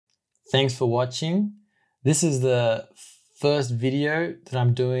Thanks for watching. This is the first video that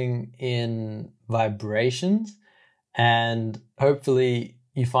I'm doing in vibrations, and hopefully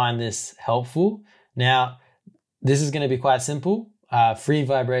you find this helpful. Now, this is going to be quite simple, free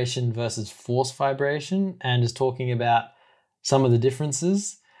vibration versus forced vibration, and just talking about some of the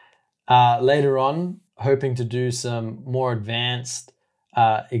differences. Later on, hoping to do some more advanced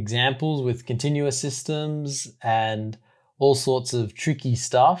examples with continuous systems and all sorts of tricky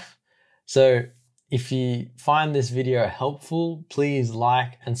stuff. So if you find this video helpful, please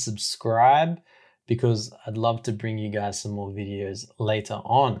like and subscribe, because I'd love to bring you guys some more videos later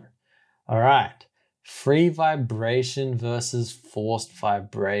on. All right, free vibration versus forced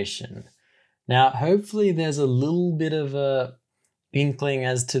vibration. Now, hopefully there's a little bit of a inkling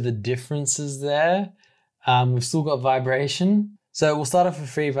as to the differences there. We've still got vibration. So we'll start off with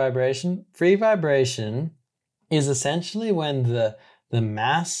free vibration. Free vibration is essentially when the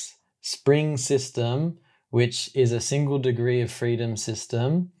mass spring system, which is a single degree of freedom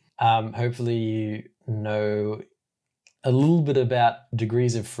system. Hopefully you know a little bit about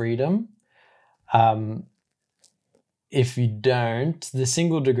degrees of freedom. If you don't, the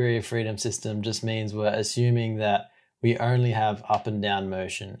single degree of freedom system just means we're assuming that we only have up and down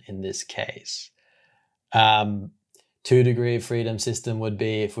motion in this case. 2 degree of freedom system would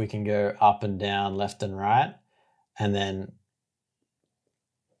be if we can go up and down, left and right, and then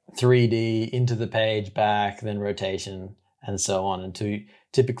 3D into the page, back, then rotation, and so on. And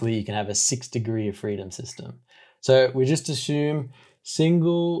typically you can have a 6 degree of freedom system. So we just assume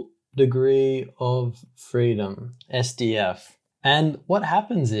single degree of freedom, SDF. And what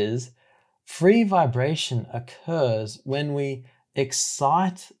happens is free vibration occurs when we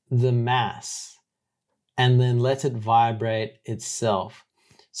excite the mass and then let it vibrate itself.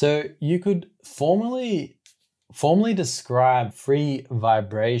 So you could formally describe free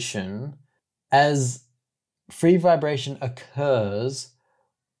vibration as free vibration occurs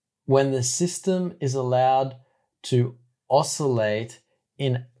when the system is allowed to oscillate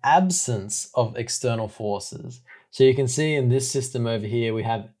in absence of external forces. So you can see in this system over here, we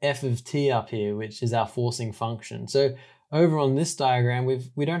have F of t up here, which is our forcing function. So over on this diagram,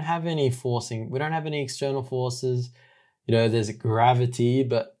 we don't have any forcing, we don't have any external forces. You know, there's gravity,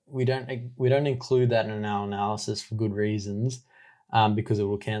 but we don't include that in our analysis for good reasons, because it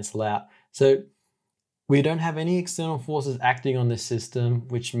will cancel out. So we don't have any external forces acting on this system,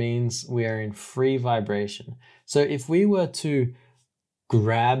 which means we are in free vibration. So if we were to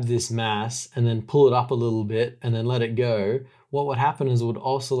grab this mass and then pull it up a little bit and then let it go, what would happen is it would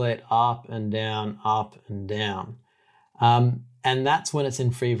oscillate up and down, up and down. And that's when it's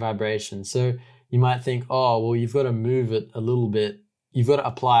in free vibration. So you might think, oh, well, you've got to move it a little bit. You've got to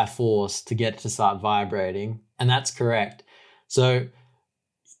apply a force to get it to start vibrating. And that's correct. So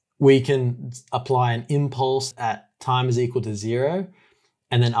we can apply an impulse at time is equal to 0.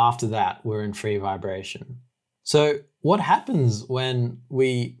 And then after that, we're in free vibration. So what happens when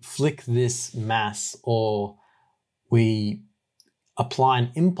we flick this mass or we apply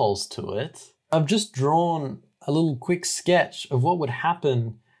an impulse to it? I've just drawn a little quick sketch of what would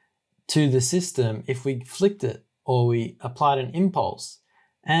happen to the system if we flicked it or we applied an impulse.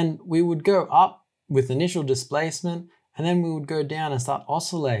 And we would go up with initial displacement, and then we would go down and start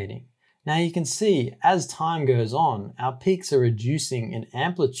oscillating. Now you can see as time goes on, our peaks are reducing in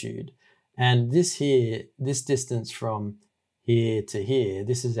amplitude. And this here, this distance from here to here,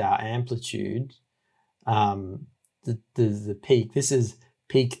 this is our amplitude. The peak, this is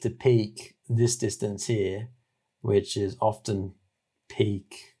peak to peak, this distance here, which is often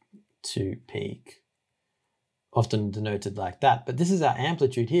peak to peak, often denoted like that. But this is our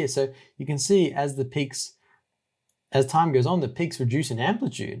amplitude here. So you can see as time goes on, the peaks reduce in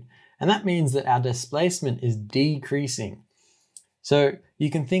amplitude. And that means that our displacement is decreasing. So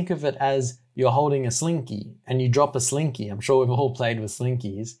you can think of it as you're holding a slinky and you drop a slinky. I'm sure we've all played with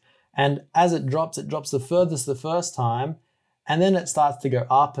slinkies. And as it drops the furthest the first time, and then it starts to go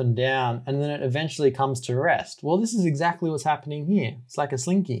up and down, and then it eventually comes to rest. Well, this is exactly what's happening here. It's like a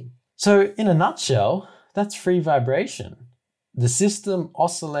slinky. So in a nutshell, that's free vibration. The system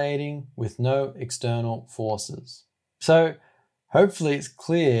oscillating with no external forces. So hopefully it's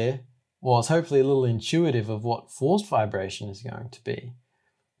clear, well, it's hopefully a little intuitive of what forced vibration is going to be.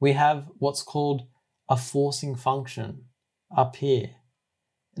 We have what's called a forcing function up here.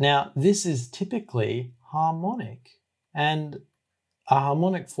 Now, this is typically harmonic, and a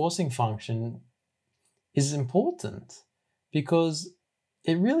harmonic forcing function is important because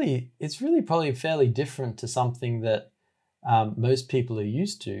it's really probably fairly different to something that most people are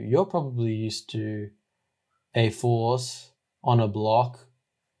used to. You're probably used to a force on a block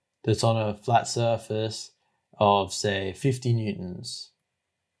that's on a flat surface of, say, 50 newtons.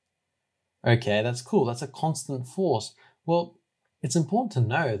 Okay, that's cool. That's a constant force. Well, it's important to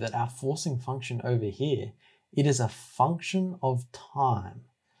know that our forcing function over here, it is a function of time.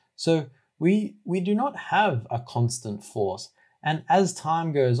 So we do not have a constant force. And as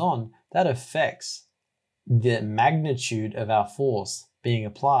time goes on, that affects the magnitude of our force being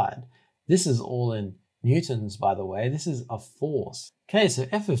applied. This is all in newtons, by the way. This is a force. Okay, so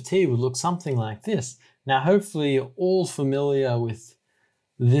F of t would look something like this. Now, hopefully you're all familiar with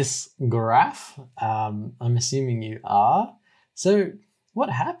this graph. I'm assuming you are. So what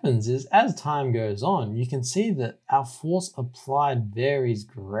happens is, as time goes on, you can see that our force applied varies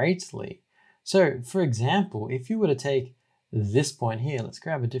greatly. So for example, if you were to take this point here, let's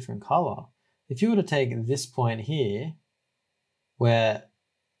grab a different color. If you were to take this point here, where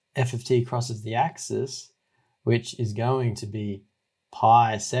F of t crosses the axis, which is going to be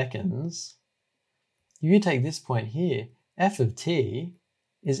pi seconds, if you take this point here, F of t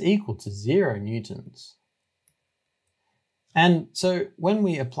is equal to 0 newtons. And so when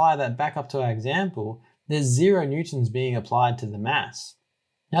we apply that back up to our example, there's 0 newtons being applied to the mass.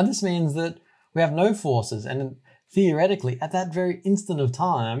 Now this means that we have no forces, and theoretically at that very instant of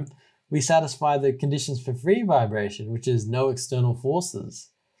time, we satisfy the conditions for free vibration, which is no external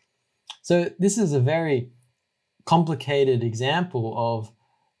forces. So this is a very complicated example of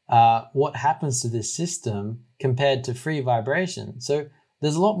what happens to this system compared to free vibration. So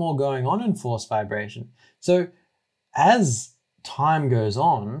there's a lot more going on in forced vibration. So as time goes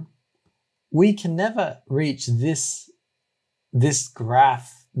on, we can never reach this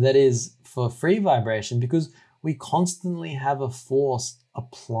graph that is for free vibration, because we constantly have a force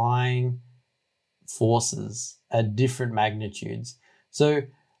applying forces at different magnitudes. So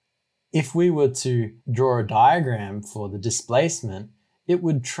if we were to draw a diagram for the displacement, it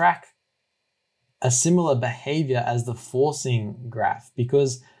would track a similar behavior as the forcing graph,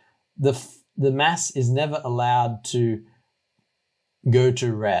 because the mass is never allowed to go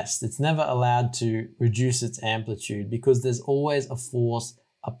to rest. It's never allowed to reduce its amplitude, because there's always a force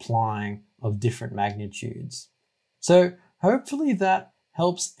applying of different magnitudes. So hopefully that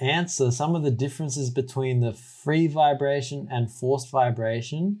helps answer some of the differences between the free vibration and forced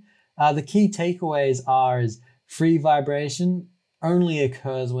vibration. The key takeaways is free vibration only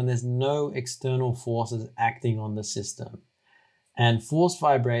occurs when there's no external forces acting on the system. And forced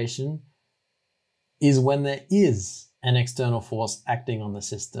vibration is when there is an external force acting on the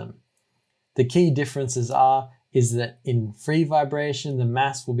system. The key differences is that in free vibration, the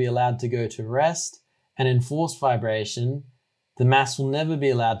mass will be allowed to go to rest, and in forced vibration, the mass will never be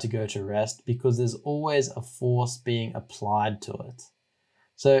allowed to go to rest, because there's always a force being applied to it.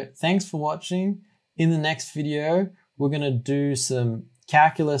 So thanks for watching. In the next video, we're going to do some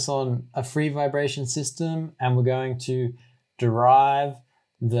calculus on a free vibration system, and we're going to derive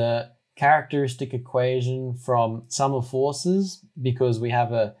the characteristic equation from sum of forces, because we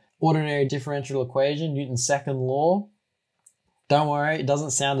have an ordinary differential equation, Newton's second law. Don't worry, it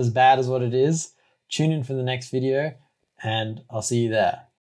doesn't sound as bad as what it is. Tune in for the next video, and I'll see you there.